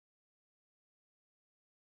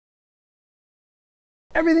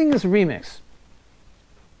Everything is a remix.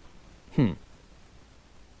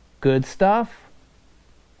 Good stuff,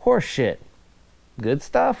 horse shit. Good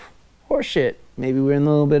stuff, horse shit. Maybe we're in a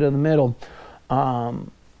little bit of the middle.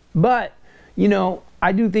 But, you know,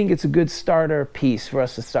 I do think it's a good starter piece for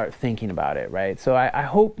us to start thinking about it, right? So I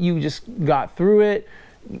hope you just got through it.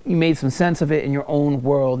 You made some sense of it in your own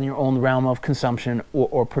world, in your own realm of consumption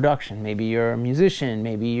or production. Maybe you're a musician,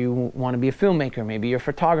 maybe you want to be a filmmaker, maybe you're a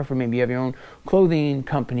photographer, maybe you have your own clothing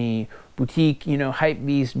company, boutique, you know, hype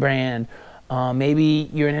beast brand.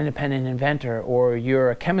 Maybe you're an independent inventor, or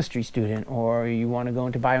you're a chemistry student, or you want to go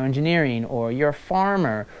into bioengineering, or you're a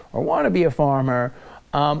farmer, or want to be a farmer,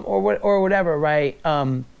 or whatever, right?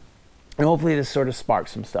 And hopefully this sort of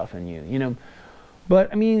sparks some stuff in you, you know.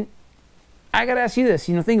 But I mean, I gotta ask you this,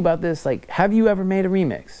 you know, think about this, like, have you ever made a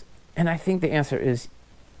remix? And I think the answer is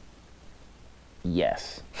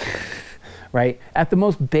yes, right? At the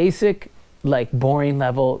most basic, like, boring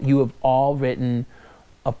level, you have all written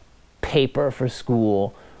a paper for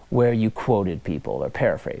school where you quoted people or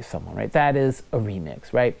paraphrased someone, right? That is a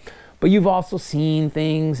remix, right? But you've also seen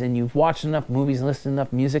things, and you've watched enough movies and listened to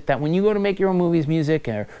enough music that when you go to make your own movies music,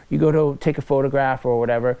 or you go to take a photograph or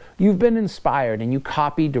whatever, you've been inspired and you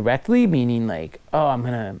copy directly, meaning like, oh, I'm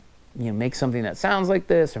gonna, you know, make something that sounds like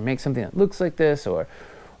this, or make something that looks like this, or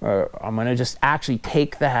I'm gonna just actually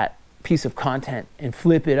take that piece of content and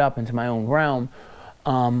flip it up into my own realm.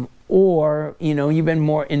 Or, you know, you've been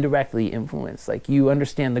more indirectly influenced, like you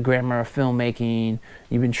understand the grammar of filmmaking,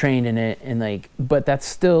 you've been trained in it, and like, but that's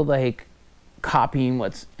still like copying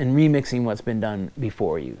and remixing what's been done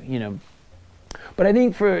before you, you know. But I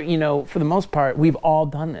think for the most part, we've all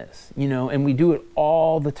done this, you know, and we do it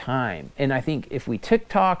all the time. And I think if we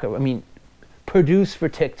produce for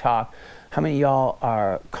TikTok, how many of y'all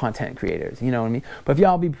are content creators? You know what I mean? But if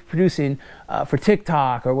y'all be producing for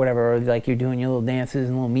TikTok or whatever, or like you're doing your little dances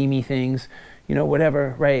and little meme things, you know,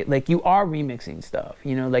 whatever, right? Like you are remixing stuff,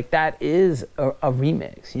 you know, like that is a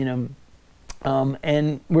remix, you know?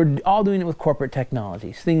 And we're all doing it with corporate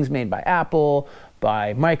technologies, things made by Apple,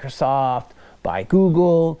 by Microsoft, by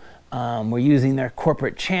Google. We're using their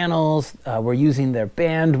corporate channels. We're using their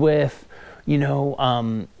bandwidth. You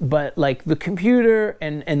know, but like the computer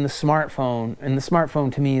and the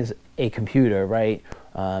smartphone to me is a computer, right?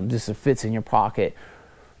 Just fits in your pocket.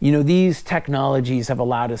 You know, these technologies have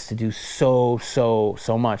allowed us to do so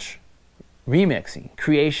much remixing,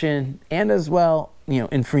 creation, and as well, you know,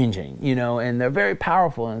 infringing, you know, and they're very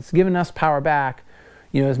powerful, and it's given us power back,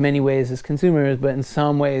 you know, as many ways as consumers, but in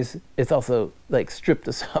some ways it's also like stripped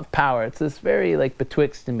us of power. It's this very like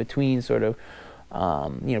betwixt and between sort of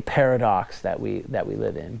you know, paradox that we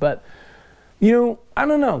live in. But, you know, I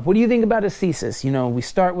don't know. What do you think about his thesis? You know, we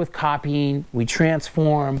start with copying, we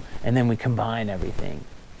transform, and then we combine everything.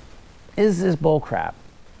 Is this bullcrap?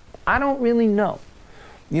 I don't really know.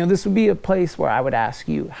 You know, this would be a place where I would ask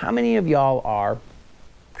you, how many of y'all are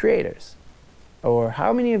creators? Or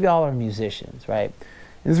how many of y'all are musicians, right?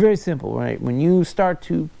 It's very simple, right? When you start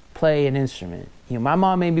to play an instrument, you know, my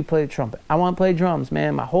mom made me play the trumpet. I want to play drums,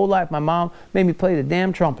 man. My whole life, my mom made me play the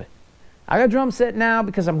damn trumpet. I got a drum set now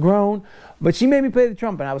because I'm grown, but she made me play the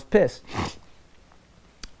trumpet. I was pissed.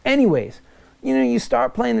 Anyways, you know, you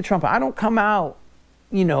start playing the trumpet. I don't come out,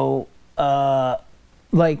 you know,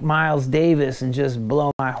 like Miles Davis and just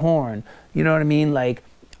blow my horn. You know what I mean? Like,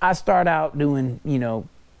 I start out doing, you know,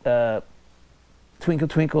 Twinkle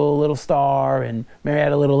Twinkle Little Star and Mary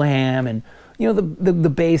Had a Little Lamb, and you know, the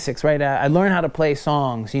basics, right? I learn how to play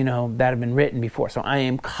songs, you know, that have been written before. So I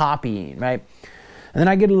am copying, right? And then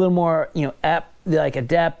I get a little more, you know,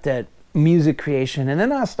 adept at music creation. And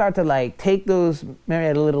then I start to like take those Mary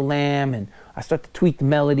Had a Little Lamb, and I start to tweak the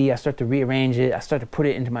melody. I start to rearrange it. I start to put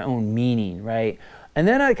it into my own meaning, right? And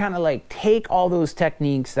then I kind of like take all those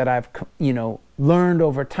techniques that I've, you know, learned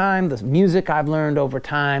over time, the music I've learned over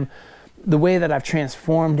time, the way that I've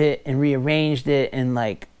transformed it and rearranged it and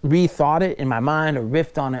like rethought it in my mind or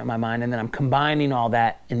riffed on it in my mind, and then I'm combining all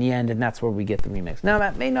that in the end, and that's where we get the remix. Now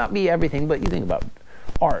that may not be everything, but you think about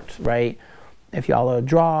art, right? If y'all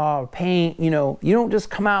draw or paint, you know, you don't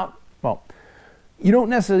just come out, well, you don't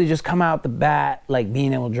necessarily just come out the bat like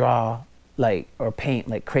being able to draw like or paint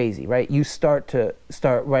like crazy, right? You start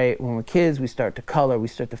right when we're kids, we start to color, we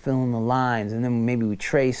start to fill in the lines, and then maybe we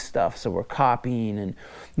trace stuff, so we're copying and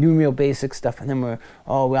doing real basic stuff, and then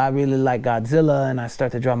well, I really like Godzilla, and I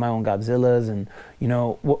start to draw my own Godzillas, and you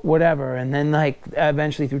know, whatever, and then like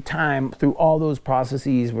eventually through time, through all those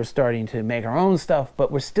processes, we're starting to make our own stuff,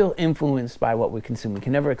 but we're still influenced by what we consume. We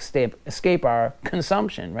can never escape our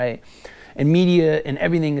consumption, right? And media and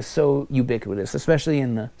everything is so ubiquitous, especially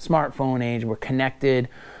in the smartphone age. We're connected.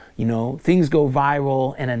 You know, things go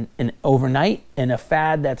viral and overnight, and a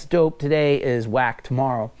fad that's dope today is whack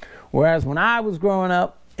tomorrow. Whereas when I was growing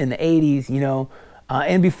up in the 80s, you know,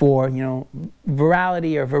 and before, you know,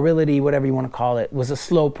 virality or virility, whatever you want to call it, was a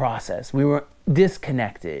slow process. We were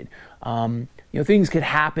disconnected. You know, things could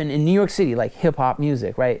happen in New York City, like hip hop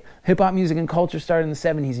music, right? Hip hop music and culture started in the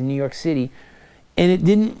 70s in New York City, and it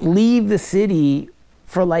didn't leave the city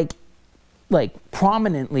for like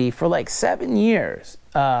prominently for like 7 years.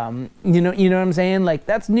 You know what I'm saying? Like,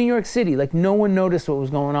 that's New York City. Like, no one noticed what was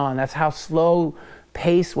going on. That's how slow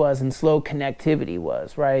pace was and slow connectivity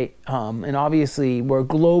was, right? And obviously we're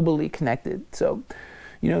globally connected, so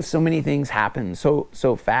you know, so many things happen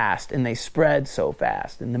so fast, and they spread so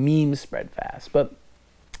fast, and the memes spread fast. But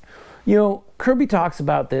you know, Kirby talks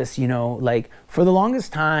about this, you know, like, for the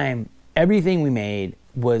longest time everything we made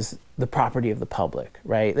was the property of the public,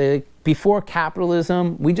 right? Like, before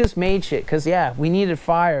capitalism, we just made shit because, yeah, we needed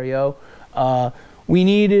fire, yo. We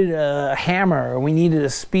needed a hammer, or we needed a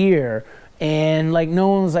spear. And like, no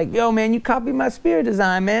one was like, yo man, you copied my spear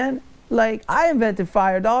design, man. Like, I invented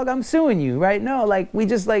fire, dog, I'm suing you, right? No, like, we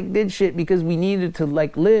just like did shit because we needed to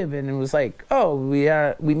like live. And it was like, oh,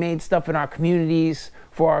 we made stuff in our communities,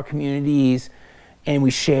 for our communities, and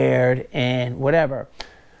we shared and whatever.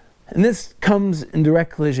 And this comes in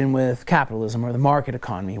direct collision with capitalism, or the market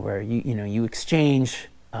economy, where you exchange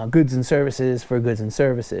goods and services for goods and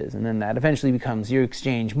services, and then that eventually becomes you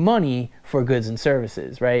exchange money for goods and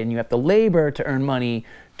services, right? And you have to labor to earn money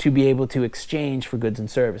to be able to exchange for goods and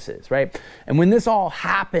services, right? And when this all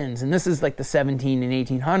happens, and this is like the 17 and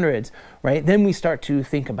 1800s, right? Then we start to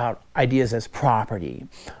think about ideas as property,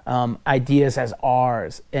 ideas as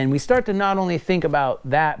ours, and we start to not only think about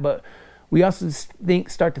that, but we also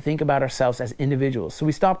start to think about ourselves as individuals. So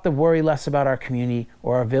we stop to worry less about our community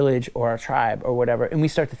or our village or our tribe or whatever, and we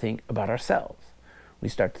start to think about ourselves. We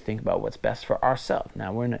start to think about what's best for ourselves.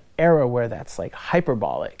 Now, we're in an era where that's like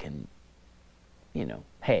hyperbolic, and, you know,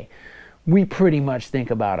 hey, we pretty much think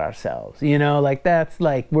about ourselves, you know, like, that's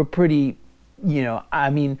like, we're pretty, you know, I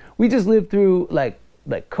mean, we just lived through like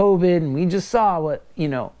COVID, and we just saw what, you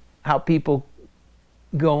know, how people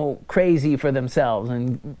go crazy for themselves,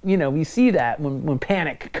 and you know, we see that when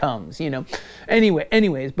panic comes, you know.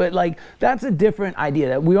 Anyways, but like, that's a different idea,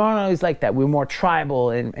 that we aren't always like that. We're more tribal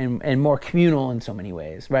and more communal in so many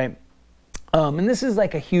ways, right? And this is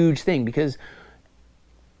like a huge thing, because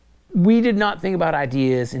we did not think about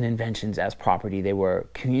ideas and inventions as property. They were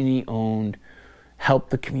community owned, help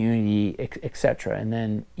the community, etc. And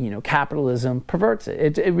then, you know, capitalism perverts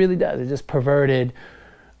it. It really does. It just perverted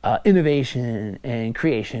innovation and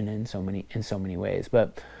creation in so many ways.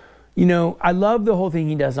 But you know, I love the whole thing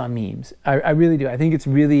he does on memes. I really do. I think it's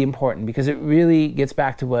really important, because it really gets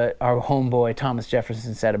back to what our homeboy Thomas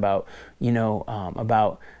Jefferson said about me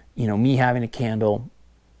having a candle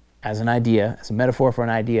as an idea, as a metaphor for an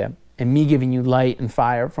idea, and me giving you light and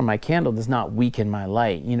fire from my candle does not weaken my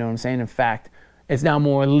light. You know what I'm saying? In fact, it's now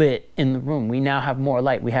more lit in the room. We now have more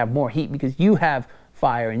light. We have more heat, because you have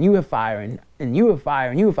fire, and you have fire, and you have fire,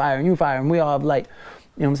 and you have fire, and you have fire, and we all have light.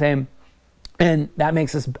 You know what I'm saying? And that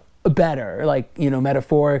makes us better, like, you know,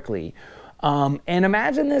 metaphorically. And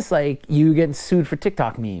imagine this, like, you getting sued for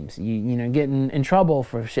TikTok memes, you know, getting in trouble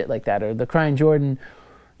for shit like that, or the Crying Jordan,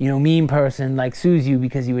 you know, meme person like sues you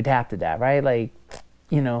because you adapted that, right? Like,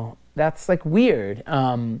 you know, that's like weird.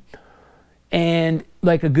 And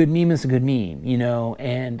like, a good meme is a good meme, you know,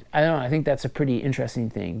 and I don't know, I think that's a pretty interesting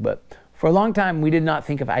thing. But for a long time, we did not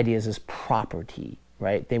think of ideas as property,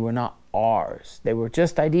 right? They were not ours. They were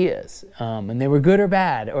just ideas, and they were good or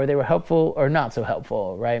bad, or they were helpful or not so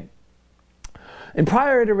helpful, right? In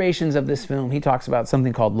prior iterations of this film, he talks about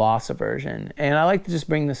something called loss aversion, and I like to just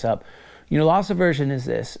bring this up. You know, loss aversion is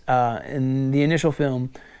this. In the initial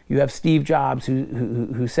film, you have Steve Jobs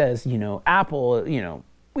who says, you know, Apple, you know,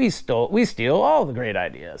 we steal all the great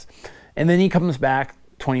ideas, and then he comes back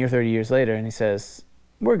 20 or 30 years later, and he says,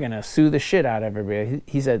 we're going to sue the shit out of everybody.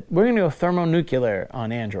 He said, we're going to go thermonuclear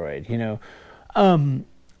on Android, you know.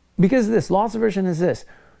 Because this, loss aversion is this.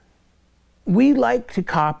 We like to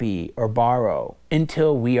copy or borrow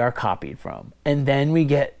until we are copied from. And then we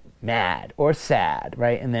get mad or sad,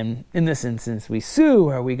 right? And then in this instance, we sue,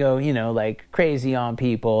 or we go, you know, like crazy on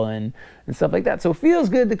people and stuff like that. So it feels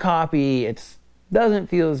good to copy. It doesn't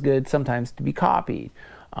feel as good sometimes to be copied.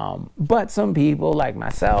 But some people, like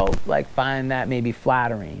myself, like find that maybe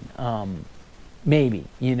flattering. Maybe,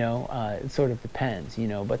 you know, it sort of depends, you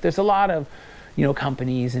know. But there's a lot of, you know,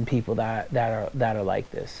 companies and people that are like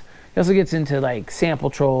this. It also gets into like sample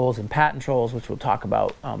trolls and patent trolls, which we'll talk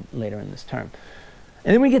about later in this term.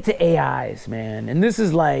 And then we get to AIs, man. And this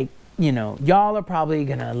is like you know, y'all are probably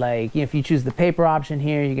gonna like, if you choose the paper option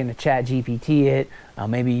here, you're gonna chat GPT it.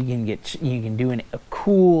 Maybe you can do a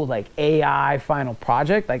cool like AI final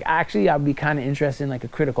project. Like actually, I'd be kind of interested in like a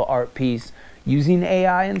critical art piece using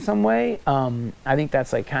AI in some way. I think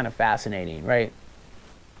that's like kind of fascinating, right?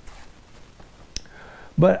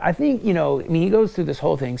 But I think, you know, I mean, he goes through this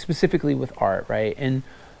whole thing specifically with art, right? And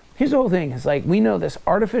here's the whole thing. It's like, we know this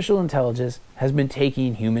artificial intelligence has been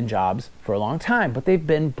taking human jobs for a long time, but they've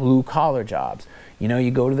been blue collar jobs. You know,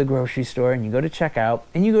 you go to the grocery store and you go to checkout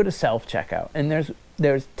and you go to self-checkout, and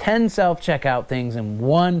there's 10 self-checkout things and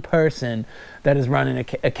one person that is running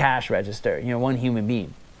a cash register, you know, one human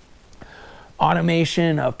being.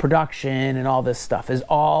 Automation of production and all this stuff is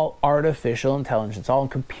all artificial intelligence, all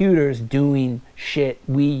computers doing shit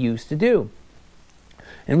we used to do.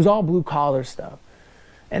 And it was all blue collar stuff.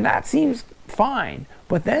 And that seems fine.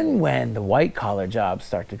 But then when the white collar jobs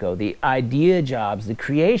start to go, the idea jobs, the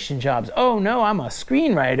creation jobs, oh no, I'm a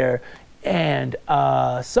screenwriter, and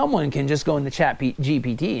someone can just go in the chat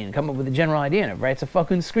GPT and come up with a general idea and it writes a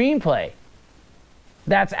fucking screenplay.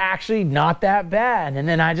 That's actually not that bad. And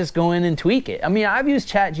then I just go in and tweak it. I mean, I've used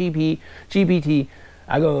chat GPT.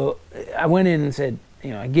 I went in and said, you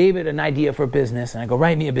know, I gave it an idea for a business and I go,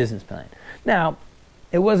 write me a business plan. Now,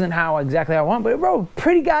 it wasn't how exactly I want, but it wrote a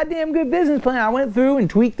pretty goddamn good business plan. I went through and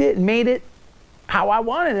tweaked it and made it how I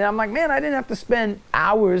wanted it. I'm like, man, I didn't have to spend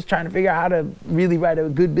hours trying to figure out how to really write a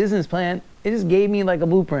good business plan. It just gave me like a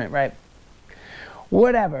blueprint, right?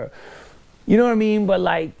 Whatever. You know what I mean? But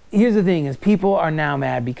like, here's the thing is people are now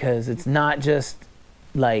mad because it's not just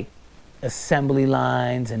like assembly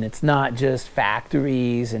lines, and it's not just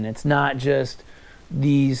factories, and it's not just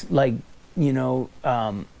these like, you know,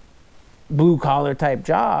 blue collar type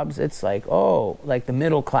jobs. It's like, oh, like the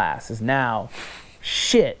middle class is now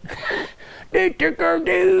shit. They took our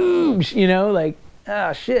dooms, you know, like,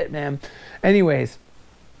 ah, shit, man. Anyways,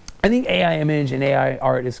 I think AI image and AI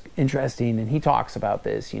art is interesting, and he talks about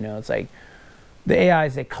this, you know, it's like the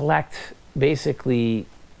AIs that collect basically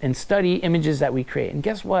and study images that we create. And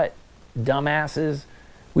guess what, dumbasses?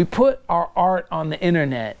 We put our art on the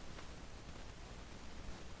internet.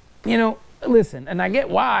 You know, listen, and I get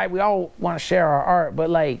why we all want to share our art, but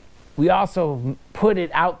like, we also put it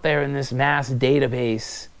out there in this mass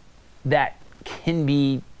database that can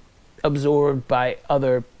be absorbed by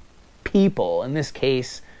other people, in this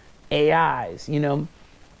case, AIs, you know?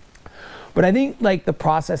 But I think like the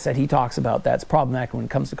process that he talks about, that's problematic when it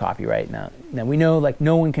comes to copyright. Now we know like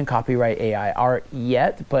no one can copyright AI art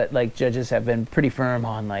yet, but like judges have been pretty firm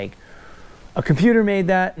on like, a computer made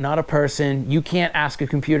that, not a person. You can't ask a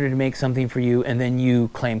computer to make something for you and then you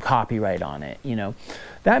claim copyright on it, you know?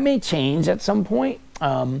 That may change at some point,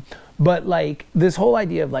 but like this whole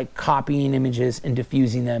idea of like copying images and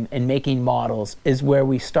diffusing them and making models is where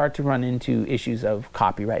we start to run into issues of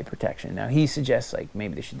copyright protection. Now he suggests like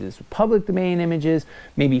maybe they should do this with public domain images,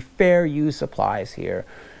 maybe fair use applies here,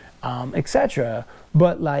 etc.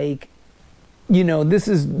 But like, you know, this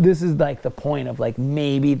is like the point of like,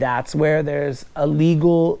 maybe that's where there's a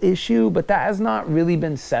legal issue, but that has not really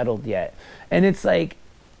been settled yet. And it's like,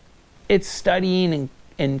 it's studying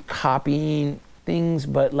and copying things,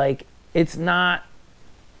 but like, it's not,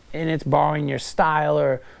 and it's borrowing your style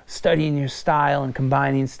or studying your style and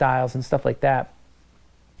combining styles and stuff like that.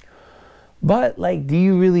 But like, do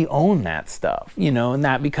you really own that stuff? You know, and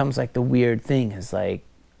that becomes like the weird thing is like,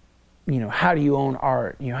 you know, how do you own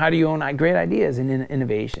art? You know, how do you own great ideas and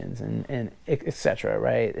innovations and etc.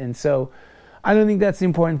 Right? And so I don't think that's the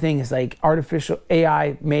important thing is like artificial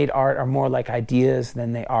AI made art are more like ideas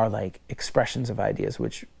than they are like expressions of ideas,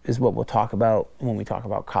 which is what we'll talk about when we talk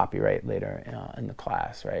about copyright later in the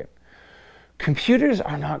class, right? Computers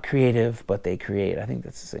are not creative, but they create. I think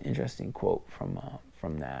that's an interesting quote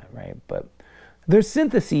from that, right? But they're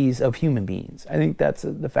syntheses of human beings. I think that's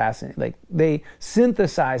the fascinating, like they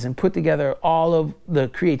synthesize and put together all of the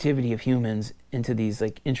creativity of humans into these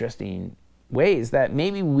like interesting ways that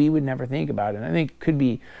maybe we would never think about. And I think it could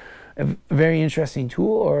be a very interesting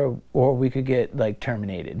tool, or we could get like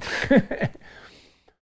terminated.